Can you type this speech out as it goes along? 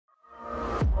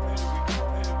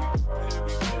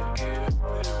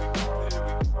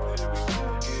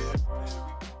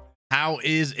how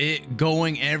is it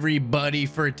going, everybody?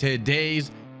 For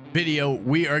today's video,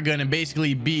 we are going to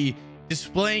basically be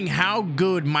displaying how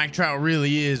good Mike Trout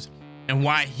really is and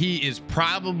why he is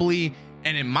probably,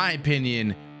 and in my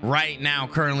opinion, right now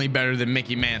currently better than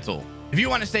Mickey Mantle. If you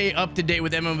want to stay up to date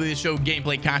with MLB The Show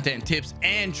gameplay content, tips,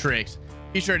 and tricks,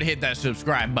 be sure to hit that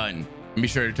subscribe button and be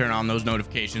sure to turn on those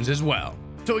notifications as well.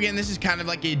 So again, this is kind of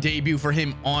like a debut for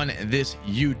him on this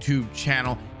YouTube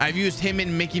channel. I've used him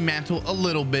and Mickey Mantle a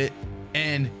little bit,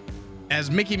 and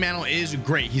as Mickey Mantle is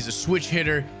great, he's a switch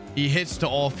hitter. He hits to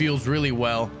all fields really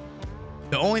well.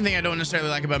 The only thing I don't necessarily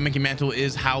like about Mickey Mantle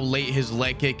is how late his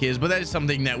leg kick is, but that is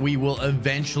something that we will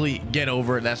eventually get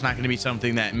over. That's not going to be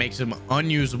something that makes him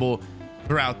unusable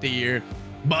throughout the year.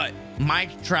 But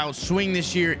Mike Trout's swing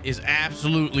this year is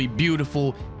absolutely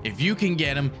beautiful. If you can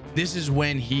get him, this is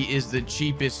when he is the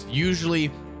cheapest. Usually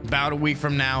about a week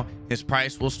from now, his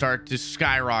price will start to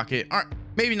skyrocket, or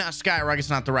maybe not skyrocket, it's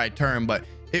not the right term, but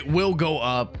it will go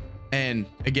up. And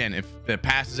again, if the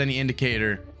past is any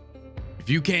indicator, if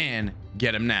you can,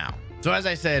 get him now. So as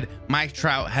I said, Mike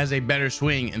Trout has a better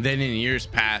swing than in years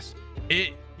past.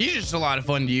 He's just a lot of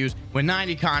fun to use with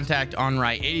 90 contact on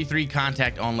right, 83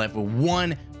 contact on left, with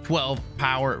 112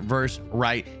 power versus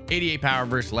right, 88 power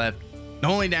versus left. The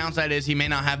only downside is he may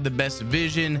not have the best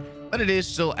vision, but it is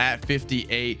still at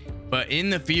 58. But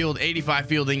in the field, 85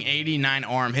 fielding, 89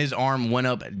 arm. His arm went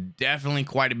up definitely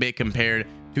quite a bit compared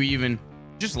to even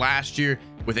just last year.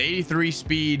 With 83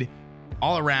 speed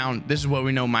all around, this is what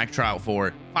we know Mike Trout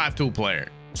for. 5-tool player.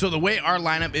 So the way our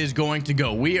lineup is going to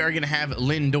go, we are going to have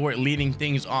Lindor leading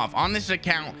things off. On this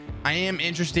account, I am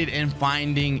interested in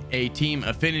finding a team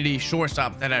affinity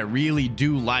shortstop that I really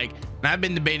do like. And I've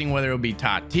been debating whether it'll be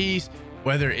Tatis,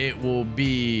 whether it will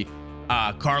be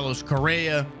Carlos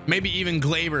Correa, maybe even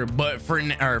Glaber. But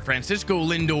Francisco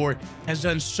Lindor has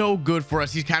done so good for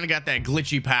us. He's kind of got that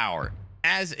glitchy power.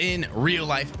 As in real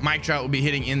life, Mike Trout will be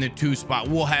hitting in the 2 spot.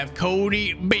 We'll have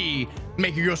Cody B,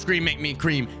 make your girl scream, make me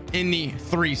cream, in the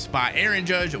 3 spot. Aaron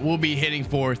Judge will be hitting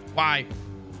 4th. Why?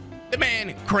 The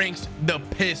man cranks the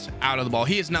piss out of the ball.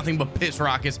 He is nothing but piss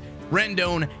rockets.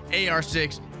 Rendon,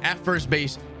 AR6 at first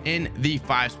base in the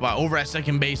 5 spot. Over at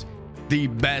second base, the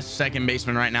best second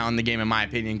baseman right now in the game, in my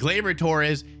opinion. Gleyber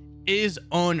Torres is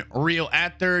unreal.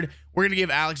 At third, we're going to give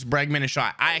Alex Bregman a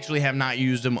shot. I actually have not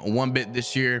used him one bit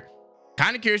this year.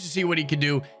 Kind of curious to see what he could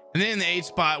do. And then in the 8th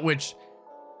spot, which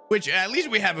at least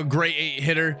we have a great 8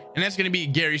 hitter, and that's going to be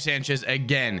Gary Sanchez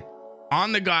again.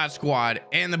 On the God Squad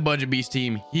and the Budget Beast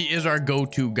team, he is our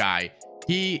go-to guy.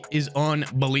 He is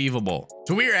unbelievable.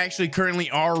 So we are actually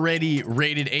currently already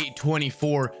rated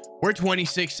 824. We're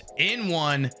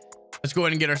 26-1. Let's go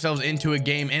ahead and get ourselves into a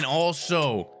game. And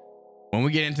also, when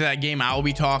we get into that game, I will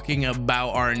be talking about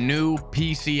our new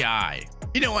PCI.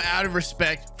 You know what, out of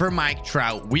respect for Mike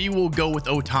Trout, we will go with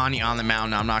Ohtani on the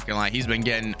mound. Now, I'm not gonna lie, he's been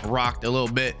getting rocked a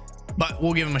little bit, but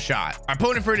we'll give him a shot. Our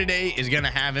opponent for today is gonna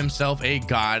have himself a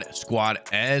God Squad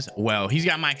as well. He's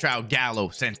got Mike Trout, Gallo,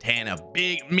 Santana,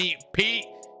 Big Meat Pete.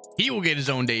 He will get his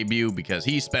own debut because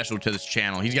he's special to this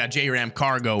channel. He's got J-Ram,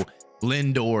 Cargo,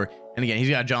 Lindor, and again, he's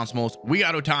got John Smoltz. We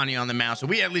got Ohtani on the mound, so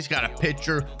we at least got a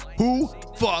pitcher who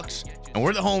fucks, and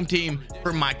we're the home team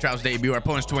for Mike Trout's debut. Our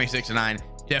opponent's 26-9.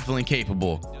 Definitely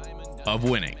capable of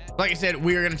winning. Like I said,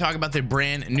 we are going to talk about the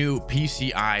brand new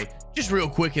PCI just real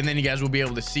quick, and then you guys will be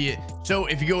able to see it. So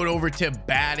if you go over to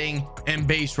batting and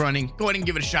base running, go ahead and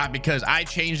give it a shot because I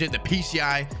changed it. The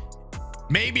PCI,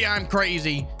 maybe I'm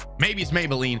crazy, maybe it's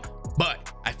Maybelline,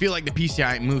 but I feel like the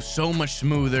PCI moves so much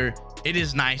smoother. It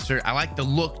is nicer. I like the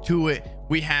look to it.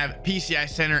 We have PCI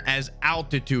center as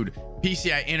altitude,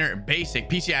 PCI inner basic,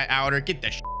 PCI outer. Get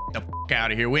the fuck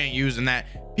out of here. We ain't using that.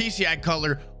 PCI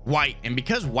color white, and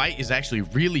because white is actually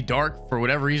really dark for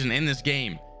whatever reason in this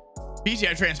game,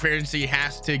 PCI transparency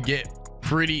has to get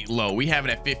pretty low. We have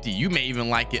it at 50. You may even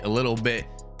like it a little bit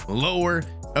lower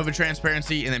of a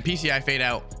transparency, and then PCI fade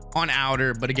out on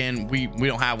outer, but again, we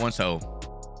don't have one, so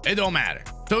it don't matter.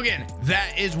 So again,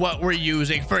 that is what we're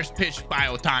using. First pitch by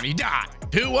Ohtani. Dot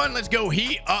 2-1. Let's go.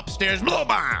 Heat upstairs, blow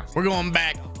bomb. We're going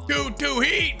back 2-2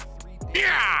 heat.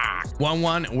 Yeah,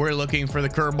 1-1. We're looking for the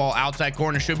curveball outside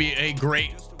corner. Should be a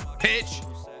great pitch.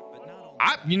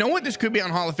 You know what, this could be on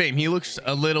Hall of Fame. He looks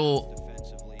a little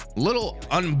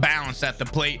unbalanced at the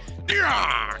plate.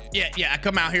 Yeah, I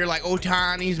come out here like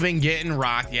Ohtani's been getting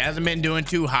rocked. He hasn't been doing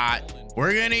too hot.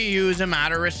 We're gonna use him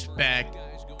out of respect.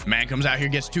 Man comes out here,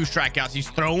 gets 2 strikeouts. He's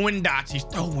throwing dots. He's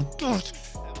throwing dots.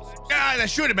 Ah, that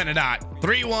should have been a dot.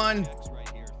 3-1.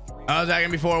 Oh, is that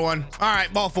gonna be 4-1? All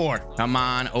right, ball 4. Come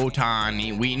on,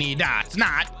 Ohtani. We need dots,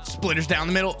 not splitters down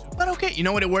the middle. But okay, you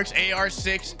know what? It works.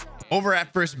 AR6 over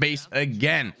at first base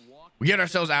again. We get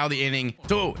ourselves out of the inning.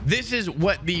 So this is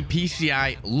what the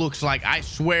PCI looks like. I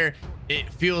swear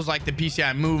it feels like the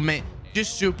PCI movement,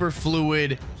 just super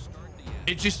fluid.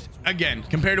 It just, again,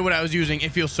 compared to what I was using,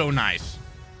 it feels so nice.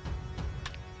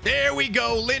 There we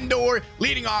go. Lindor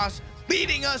leading us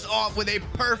off with a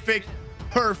perfect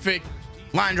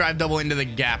line drive double into the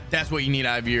gap. That's what you need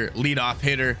out of your leadoff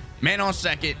hitter. Man on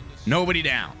second, nobody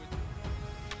down.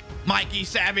 Mikey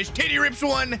Savage titty rips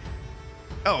one.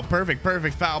 Oh, perfect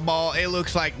foul ball. It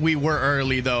looks like we were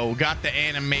early though. Got the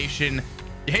animation.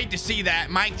 You hate to see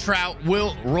that. Mike Trout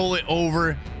will roll it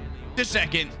over to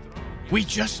second. We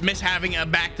just miss having a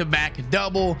back-to-back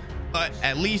double, but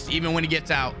at least even when he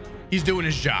gets out, he's doing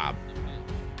his job.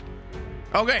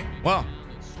 Okay, well,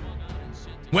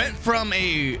 went from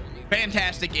a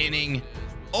fantastic inning,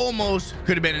 almost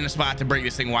could have been in a spot to break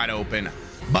this thing wide open,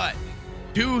 but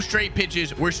 2 straight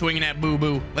pitches we're swinging at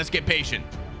boo-boo. Let's get patient.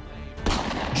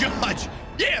 Judge,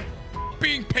 yeah,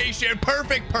 being patient.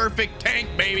 Perfect tank,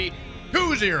 baby.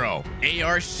 2-0.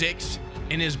 AR6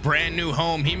 in his brand new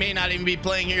home. He may not even be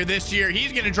playing here this year.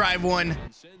 He's gonna drive one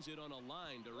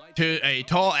to a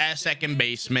tall ass second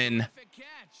baseman.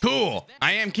 Cool.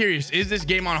 I am curious, is this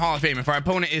game on Hall of Fame? If our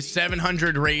opponent is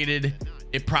 700 rated,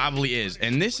 it probably is.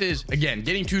 And this is, again,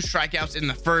 getting 2 strikeouts in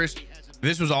the first. If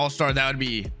this was all-star, that would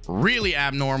be really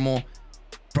abnormal.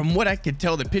 From what I could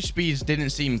tell, the pitch speeds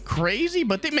didn't seem crazy,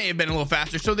 but they may have been a little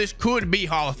faster, so this could be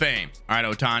Hall of Fame. All right,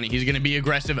 Ohtani, he's going to be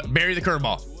aggressive. Bury the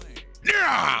curveball.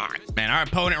 Man, our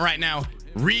opponent right now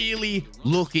really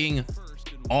looking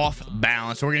off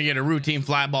balance. So we're going to get a routine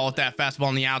fly ball with that fastball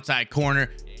in the outside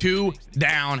corner. 2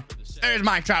 down. There's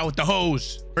Mike Trout with the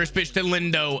hose. First pitch to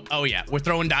Lindo. Oh, yeah, we're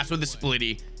throwing dots with the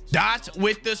splitty. Dots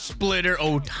with the splitter.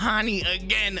 Ohtani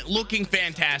again looking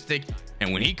fantastic.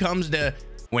 And when he comes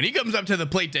up to the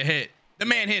plate to hit, the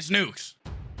man hits nukes.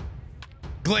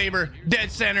 Glaber,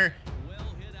 dead center.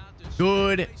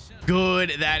 Good.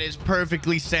 That is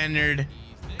perfectly centered.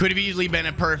 Could have easily been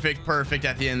a perfect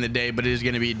at the end of the day, but it is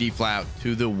going to be a deep fly out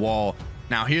to the wall.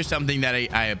 Now, here's something that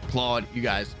I applaud you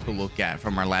guys to look at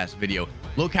from our last video.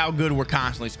 Look how good we're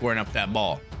constantly squaring up that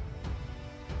ball.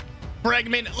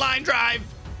 Bregman, line drive.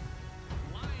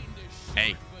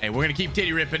 Hey, we're going to keep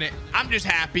titty ripping it. I'm just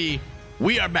happy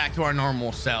we are back to our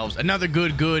normal selves. Another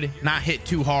good, not hit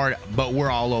too hard, but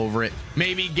we're all over it.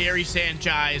 Maybe Gary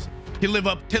Sanchez can live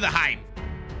up to the hype.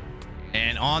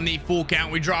 And on the full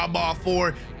count, we draw a ball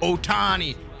for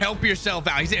Ohtani. Help yourself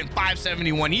out. He's hitting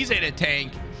 571. He's hit a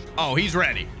tank. Oh, he's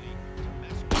ready.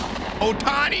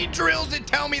 Ohtani drills it.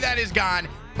 Tell me that is gone.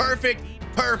 Perfect.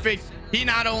 He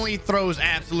not only throws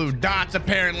absolute dots,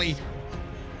 apparently,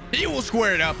 he will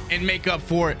square it up and make up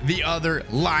for the other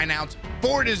lineouts.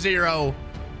 4-0.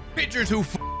 Pitchers who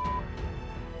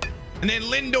and then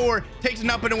Lindor takes an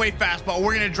up and away fastball.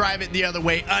 We're gonna drive it the other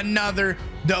way. Another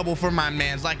double for my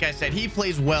mans. Like I said, he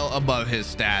plays well above his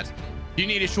stats. You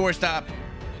need a shortstop.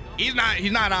 He's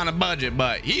not on a budget,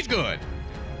 but he's good.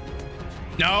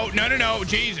 No.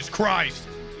 Jesus Christ.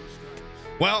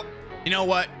 Well, you know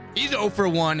what? He's 0 for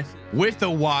 1 with the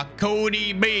walk.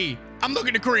 Cody B. I'm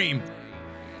looking to cream.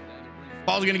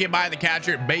 Ball's gonna get by the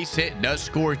catcher. Base hit, does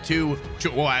score 2.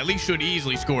 Well, at least should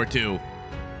easily score 2.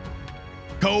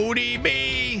 Cody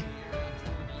B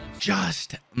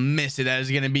just missed it. That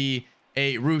is going to be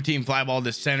a routine fly ball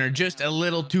to center, just a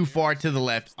little too far to the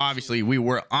left. Obviously, we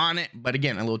were on it, but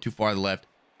again, a little too far to the left.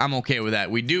 I'm okay with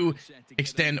that. We do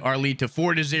extend our lead to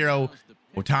 4-0.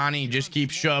 Ohtani, just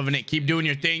keep shoving it. Keep doing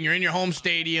your thing. You're in your home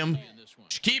stadium.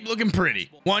 Just keep looking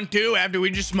pretty. 1-2 after we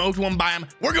just smoked one by him.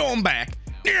 We're going back.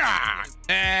 Yeah,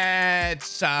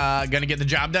 it's going to get the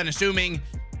job done, assuming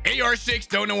AR6.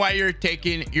 Don't know why you're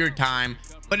taking your time,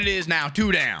 but it is now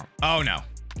 2 down. Oh no.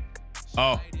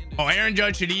 Oh, Aaron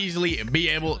Judge should easily be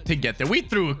able to get there. We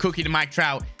threw a cookie to Mike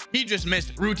Trout. He just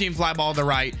missed. Routine fly ball to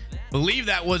right. Believe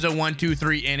that was a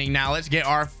 1-2-3 inning. Now let's get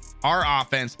our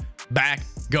offense back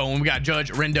going. We got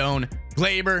Judge, Rendon,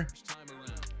 Glaber.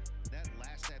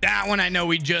 That one I know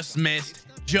we just missed.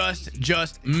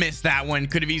 Just missed that one.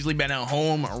 Could have easily been a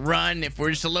home run if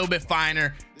we're just a little bit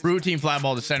finer. Routine fly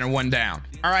ball to center, 1 down.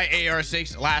 All right,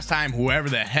 AR6. Last time, whoever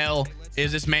the hell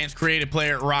is this man's creative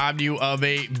player robbed you of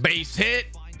a base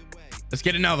hit. Let's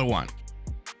get another one.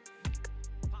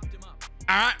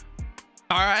 All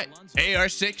right.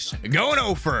 AR6 going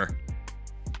over.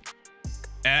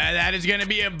 That is going to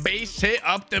be a base hit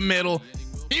up the middle.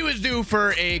 He was due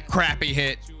for a crappy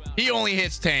hit. He only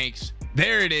hits tanks.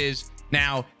 There it is.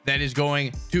 Now that is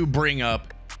going to bring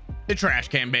up the trash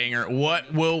can banger.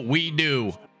 What will we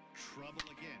do?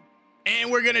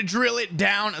 And we're going to drill it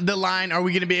down the line. Are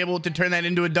we going to be able to turn that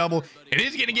into a double? It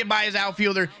is going to get by his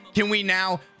outfielder. Can we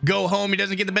now go home? He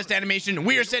doesn't get the best animation.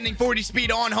 We are sending 40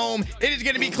 speed on home. It is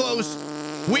going to be close.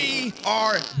 We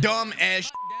are dumb as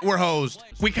shit. We're hosed.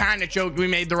 We kind of choked. We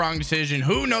made the wrong decision.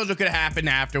 Who knows what could have happened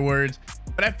afterwards?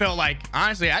 But I felt like,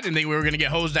 honestly, I didn't think we were going to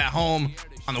get hosed at home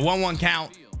on the 1-1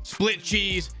 count. Split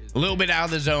cheese. A little bit out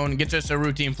of the zone. Gets us a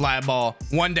routine fly ball.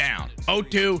 1 down.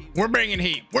 0-2. We're bringing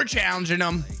heat. We're challenging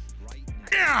them.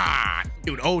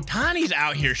 Dude, Ohtani's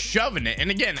out here shoving it. And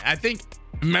again, I think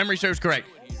if memory serves correct,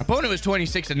 opponent was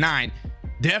 26-9.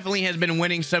 Definitely has been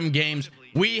winning some games.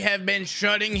 We have been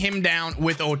shutting him down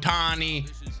with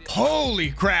Ohtani. Holy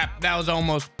crap, that was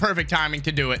almost perfect timing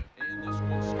to do it.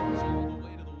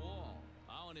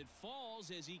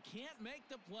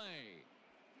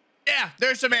 Yeah,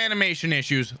 there's some animation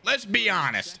issues. Let's be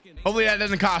honest. Hopefully that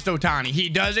doesn't cost Ohtani. He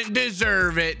doesn't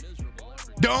deserve it.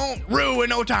 Don't ruin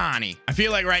Ohtani. I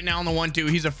feel like right now on the 1-2,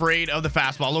 he's afraid of the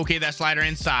fastball. Okay, that slider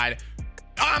inside.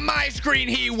 On my screen,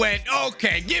 he went.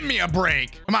 Okay, give me a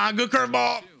break. Come on, good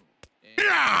curveball.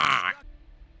 Ah!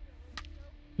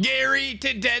 Gary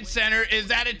to dead center. Is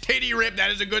that a titty rip?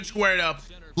 That is a good squared up.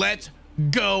 Let's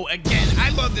go again. I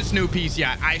love this new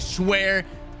PCI. I swear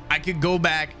I could go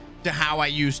back to how I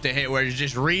used to hit, where it's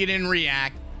just read and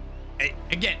react.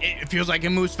 Again, it feels like it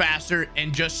moves faster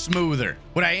and just smoother.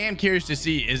 What I am curious to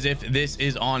see is if this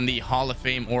is on the Hall of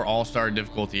Fame or All-Star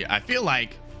difficulty. I feel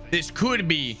like this could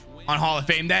be on Hall of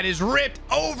Fame. That is ripped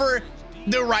over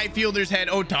the right fielder's head.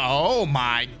 Oh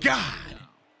my God.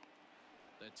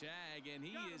 The tag, and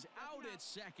he is out at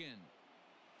second.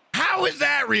 How is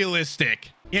that realistic?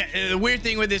 Yeah, the weird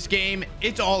thing with this game,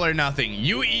 it's all or nothing.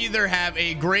 You either have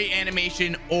a great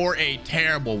animation or a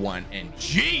terrible one. And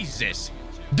Jesus,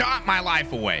 dot my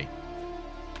life away.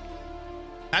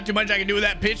 Not too much I can do with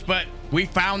that pitch, but we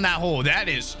found that hole. That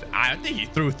is, I think he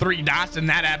threw 3 dots in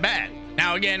that at bat.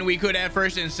 Now again, we could have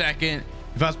first and second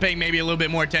if I was paying maybe a little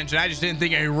bit more attention. I just didn't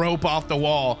think a rope off the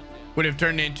wall would have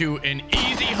turned into an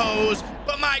easy hose.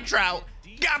 But Mike Trout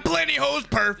got plenty hose.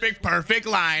 Perfect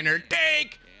liner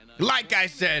take. Like I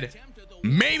said,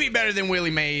 maybe better than Willie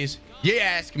Mays. You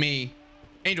ask me.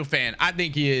 Angel fan, I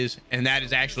think he is, and that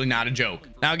is actually not a joke.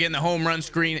 Now again, the home run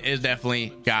screen is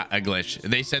definitely got a glitch.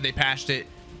 They said they patched it,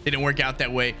 didn't work out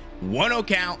that way. 1-0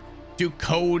 count to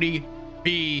Cody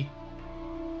B.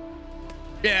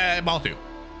 Yeah, ball 2.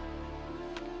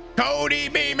 Cody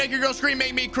B, make your girl scream,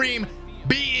 make me cream.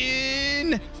 Be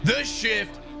in the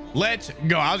shift. Let's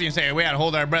go. I was gonna say we had to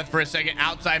hold our breath for a second.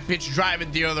 Outside pitch, drive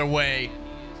it the other way.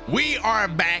 We are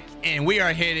back and we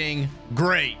are hitting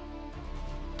great.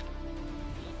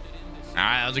 All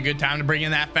right, that was a good time to bring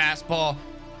in that fastball.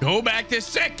 Go back to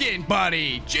second,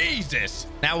 buddy. Jesus.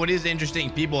 Now, what is interesting,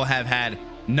 people have had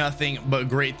nothing but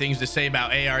great things to say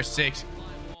about AR6.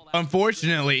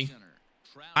 Unfortunately,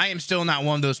 I am still not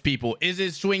one of those people. Is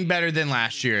his swing better than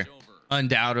last year?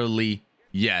 Undoubtedly,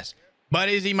 yes. But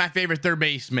is he my favorite third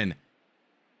baseman?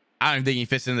 I don't think he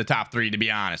fits in the top 3, to be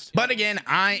honest. But again,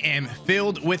 I am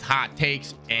filled with hot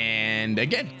takes. And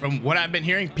again, from what I've been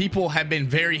hearing, people have been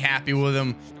very happy with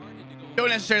him. Don't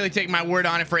necessarily take my word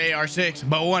on it for AR6,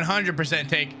 but 100%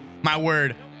 take my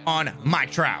word on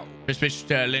Mike Trout. First pitch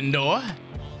to Lindor.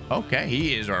 Okay,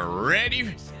 he is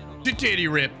ready to titty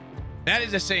rip. That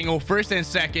is a single. First and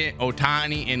second,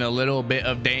 Ohtani in a little bit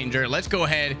of danger. Let's go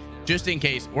ahead, just in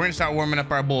case. We're gonna start warming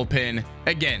up our bullpen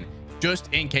again,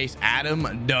 just in case.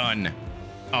 Adam Dunn.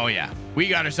 Oh yeah, we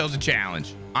got ourselves a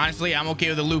challenge. Honestly, I'm okay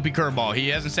with a loopy curveball. He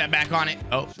hasn't sat back on it.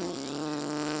 Oh.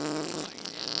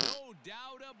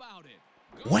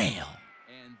 Well,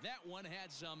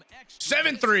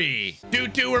 7-3.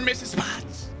 2-2. We're missing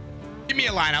spots. Give me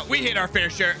a lineup. We hit our fair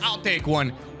share. I'll take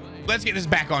one. Let's get this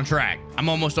back on track. I'm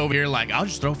almost over here like, I'll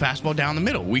just throw fastball down the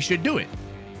middle. We should do it.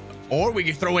 Or we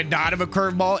could throw a dot of a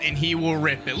curveball and he will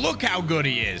rip it. Look how good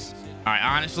he is. All right,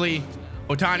 honestly,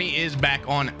 Ohtani is back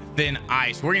on thin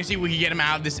ice. We're gonna see if we can get him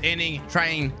out of this inning. Try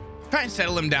and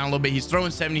settle him down a little bit. He's throwing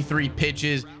 73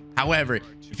 pitches. However,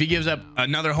 if he gives up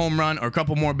another home run or a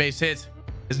couple more base hits,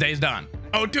 his day's done.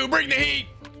 0-2, bring the heat.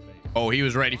 Oh, he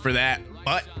was ready for that.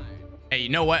 But hey, you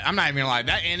know what? I'm not even gonna lie.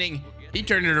 That inning, he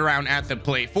turned it around at the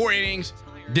plate. 4 innings,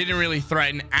 didn't really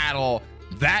threaten at all.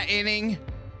 That inning,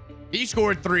 he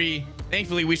scored 3.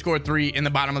 Thankfully, we scored 3 in the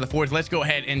bottom of the 4th. Let's go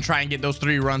ahead and try and get those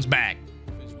 3 runs back.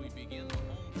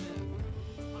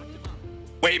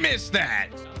 We missed that.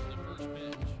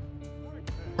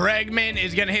 Bregman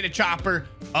is gonna hit a chopper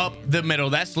up the middle.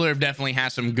 That slurve definitely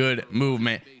has some good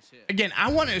movement. Again,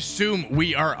 I want to assume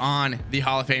we are on the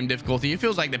Hall of Fame difficulty. It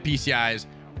feels like the PCIs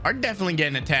are definitely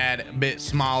getting a tad bit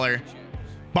smaller.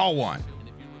 Ball 1.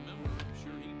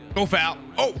 Go foul.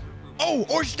 Oh,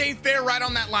 or stay fair right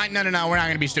on that line. No, we're not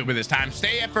going to be stupid this time.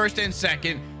 Stay at first and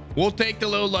second. We'll take the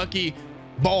little lucky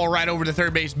ball right over the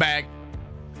third base bag.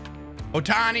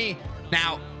 Ohtani,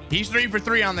 now he's 3 for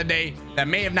 3 on the day. That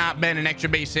may have not been an extra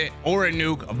base hit or a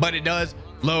nuke, but it does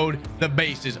load the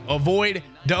bases. Avoid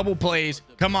double plays.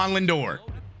 Come on, Lindor.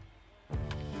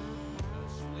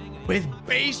 With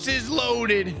bases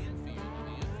loaded,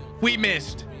 we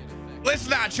missed. Let's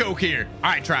not choke here. All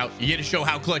right, Trout, you get to show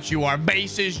how clutch you are.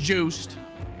 Bases juiced.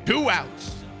 2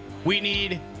 outs. We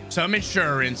need some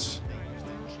insurance.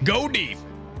 Go deep.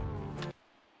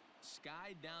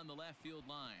 Sky down the left field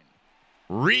line.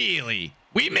 Really?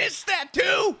 We missed that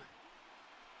too?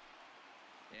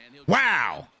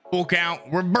 Wow. Full count.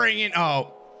 We're bringing.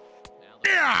 Oh.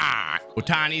 Yeah.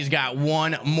 Ohtani's got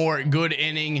one more good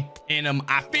inning in him.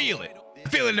 I feel it. I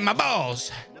feel it in my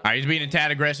balls. All right, he's being a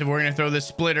tad aggressive. We're going to throw this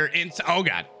splitter inside. Oh,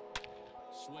 God.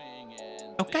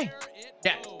 Okay.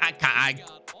 Yeah, I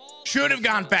should have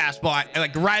gone fastball.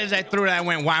 Like, right as I threw it, I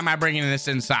went, why am I bringing this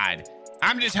inside?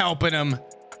 I'm just helping him.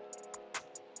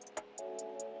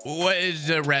 What does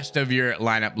the rest of your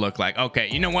lineup look like? Okay,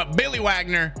 you know what? Billy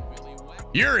Wagner,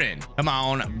 you're in. Come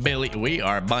on, Billy. We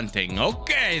are bunting.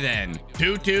 Okay, then.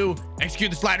 2-2.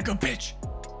 Execute the slider. Good pitch.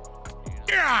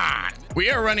 Yeah. We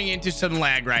are running into some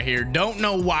lag right here. Don't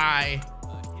know why.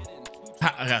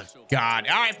 God.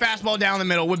 All right, fastball down the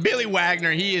middle. With Billy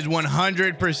Wagner, he is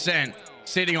 100%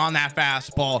 sitting on that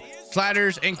fastball.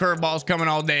 Sliders and curveballs coming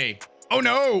all day. Oh,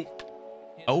 no.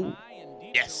 Oh,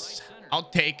 yes. I'll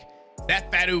take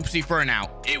that fat oopsie for an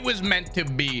out. It was meant to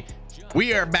be.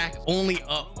 We are back only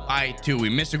up by 2. We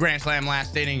missed a grand slam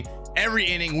last inning. Every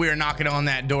inning, we are knocking on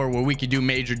that door where we could do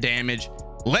major damage.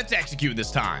 Let's execute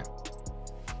this time.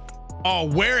 Oh,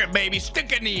 wear it, baby.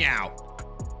 Stick a knee out.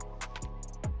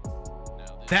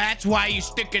 That's why you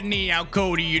stick a knee out,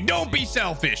 Cody. You don't be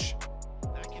selfish.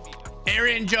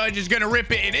 Aaron Judge is going to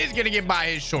rip it. It is going to get by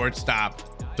his shortstop.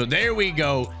 So there we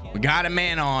go. We got a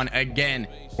man on again.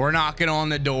 We're knocking on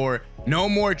the door. No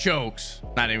more chokes.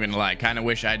 Not even gonna lie. Kind of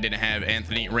wish I didn't have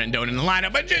Anthony Rendon in the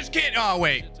lineup, but just kidding. Oh,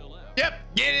 wait. Yep.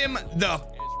 Get him the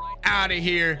out of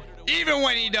here. Even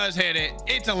when he does hit it,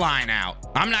 it's a line out.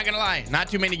 I'm not gonna lie. Not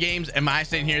too many games am I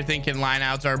sitting here thinking line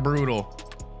outs are brutal.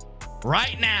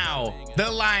 Right now, the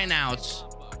line outs,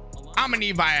 I'm gonna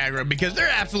need Viagra because they're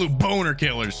absolute boner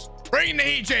killers. Bring the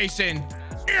heat, Jason.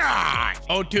 Yeah.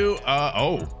 0-2.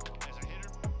 Oh.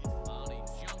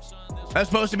 That's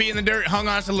supposed to be in the dirt. Hung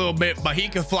on us a little bit, but he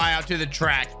could fly out to the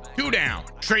track. 2 down.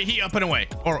 Straight heat up and away.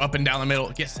 Or up and down the middle.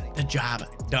 Gets the job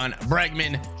done.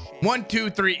 Bregman.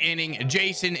 1-2-3 inning.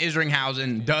 Jason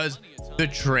Isringhausen does the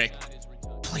trick.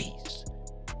 Please.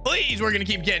 Please, we're going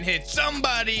to keep getting hit.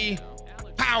 Somebody.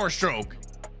 Power stroke.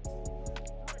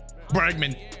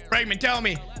 Bregman. Bregman, tell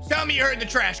me you heard the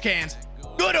trash cans.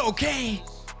 Good, okay.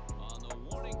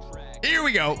 Here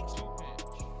we go.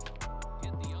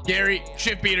 Gary,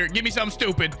 shift beater, give me something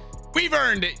stupid. We've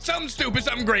earned it. Something stupid,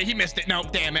 something great. He missed it. No,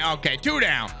 damn it. Okay, 2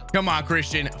 down. Come on,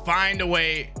 Christian. Find a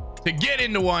way to get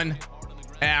into one.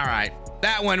 All right.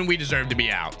 That one, we deserve to be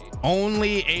out.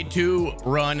 Only a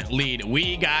 2-run lead.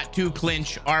 We got to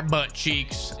clinch our butt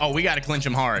cheeks. Oh, we got to clinch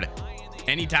him hard.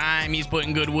 Anytime he's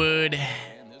putting good wood,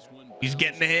 he's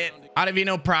getting the hit.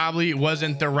 Ottavino probably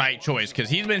wasn't the right choice because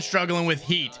he's been struggling with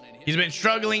heat. He's been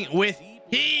struggling with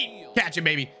heat. Catch it,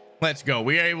 baby. Let's go.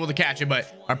 We are able to catch it,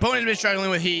 but our opponent's been struggling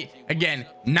with heat. Again,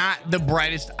 not the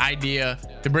brightest idea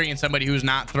to bring in somebody who's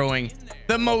not throwing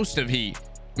the most of heat.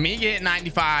 I mean, he can hit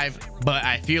 95, but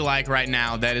I feel like right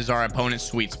now that is our opponent's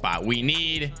sweet spot. We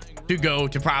need to go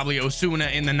to probably Osuna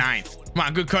in the 9th. Come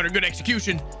on, good cutter, good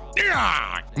execution.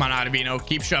 Yeah! Come on, Ottavino.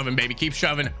 Keep shoving, baby. Keep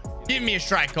shoving. Give me a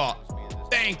strike call.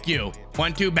 Thank you.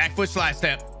 1-2, back foot slide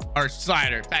step. Or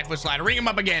slider. Back foot slider. Ring him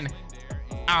up again.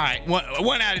 All right.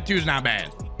 1 out of 2 is not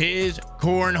bad. His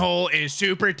cornhole is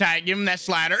super tight. Give him that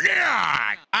slider.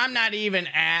 Yeah! I'm not even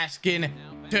asking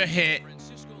to hit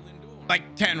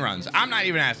like 10 runs. I'm not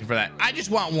even asking for that. I just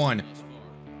want 1.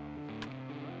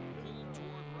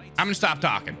 I'm gonna stop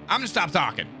talking.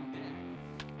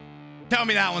 Tell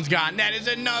me that one's gone. That is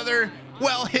another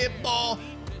well hit ball.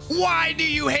 Why do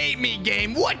you hate me,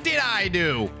 game? What did I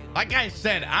do? Like I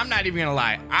said, I'm not even gonna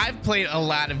lie. I've played a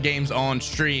lot of games on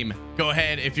stream. Go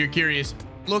ahead if you're curious.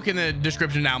 Look in the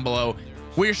description down below.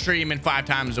 We're streaming 5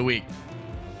 times a week.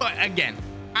 But again,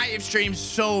 I have streamed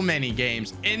so many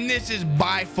games, and this is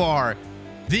by far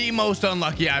the most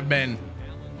unlucky I've been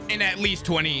in at least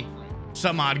 20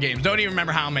 some odd games. Don't even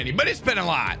remember how many, but it's been a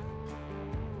lot.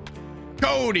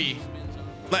 Cody,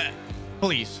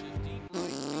 please.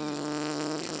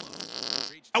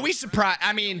 Are we surprised?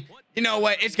 I mean, You know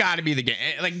what? It's got to be the game.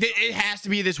 Like, it has to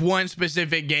be this one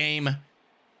specific game.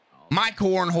 My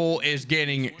cornhole is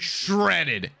getting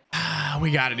shredded.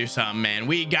 We got to do something, man.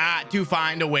 We got to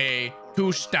find a way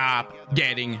to stop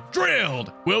getting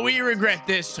drilled. Will we regret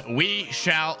this? We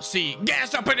shall see.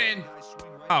 Gas up and in.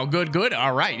 Oh, good, good.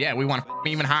 All right. Yeah, we want to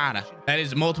even harder. That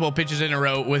is multiple pitches in a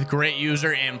row with great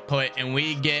user input, and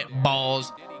we get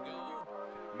balls.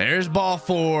 There's ball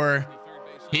 4.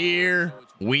 Here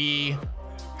we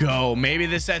go. Maybe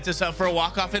this sets us up for a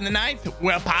walk-off in the 9th.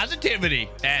 Well, positivity.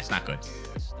 That's not good.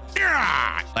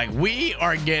 Yeah! Like, we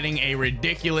are getting a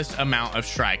ridiculous amount of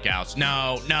strikeouts.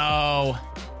 No, no.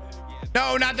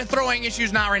 No, not the throwing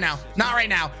issues. Not right now. Not right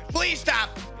now. Please stop.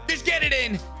 Just get it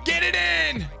in. Get it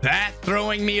in. That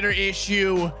throwing meter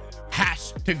issue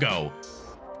has to go.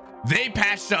 They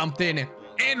patched something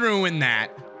and ruined that.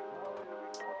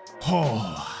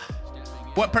 Oh,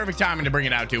 what perfect timing to bring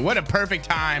it out to. What a perfect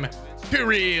time to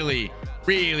really,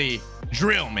 really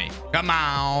drill me. Come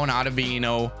on,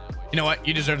 Ottavino. You know what?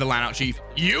 You deserve the line out, Chief.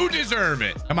 You deserve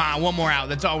it. Come on, one more out.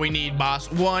 That's all we need,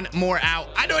 boss. One more out.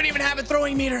 I don't even have a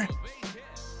throwing meter.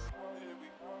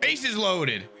 Bases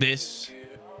loaded. This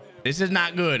is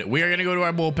not good. We are going to go to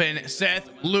our bullpen. Seth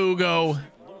Lugo.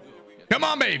 Come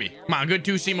on, baby. Come on, good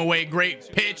two-seam away. Great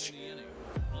pitch.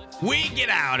 We get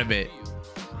out of it.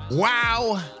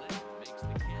 Wow.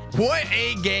 What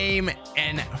a game.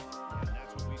 And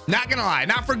not going to lie,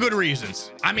 not for good reasons.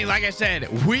 I mean, like I said,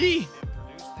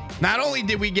 not only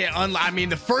did we get,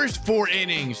 the first 4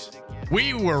 innings,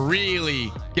 we were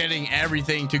really getting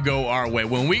everything to go our way.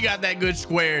 When we got that good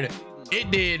squared,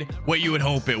 it did what you would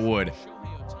hope it would.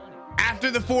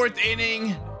 After the 4th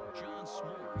inning,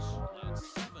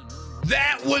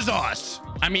 that was us.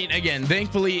 I mean, again,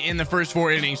 thankfully in the first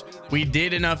 4 innings, we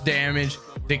did enough damage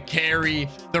to carry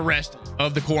the rest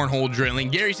of the cornhole drilling.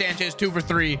 Gary Sanchez 2 for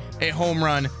 3, a home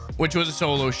run, which was a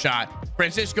solo shot.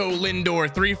 Francisco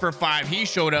Lindor 3 for 5. He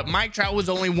showed up. Mike Trout was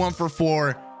only 1 for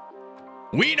 4.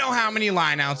 We know how many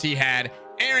lineouts he had.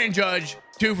 Aaron Judge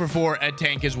 2 for 4 at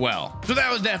tank as well. So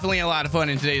that was definitely a lot of fun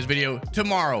in today's video.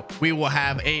 Tomorrow we will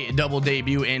have a double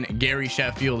debut in Gary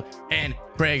Sheffield and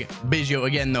Craig Biggio.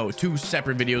 Again though, 2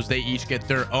 separate videos. They each get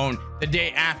their own. The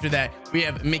day after that we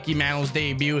have Mickey Mantle's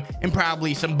debut and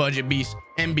probably some Budget Beast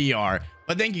and BR.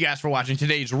 But thank you guys for watching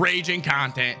today's raging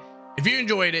content. If you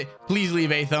enjoyed it, please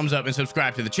leave a thumbs up and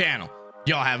subscribe to the channel.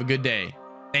 Y'all have a good day.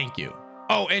 Thank you.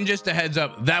 Oh, and just a heads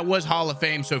up, that was Hall of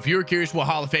Fame. So if you're curious what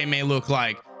Hall of Fame may look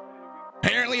like,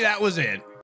 apparently that was it.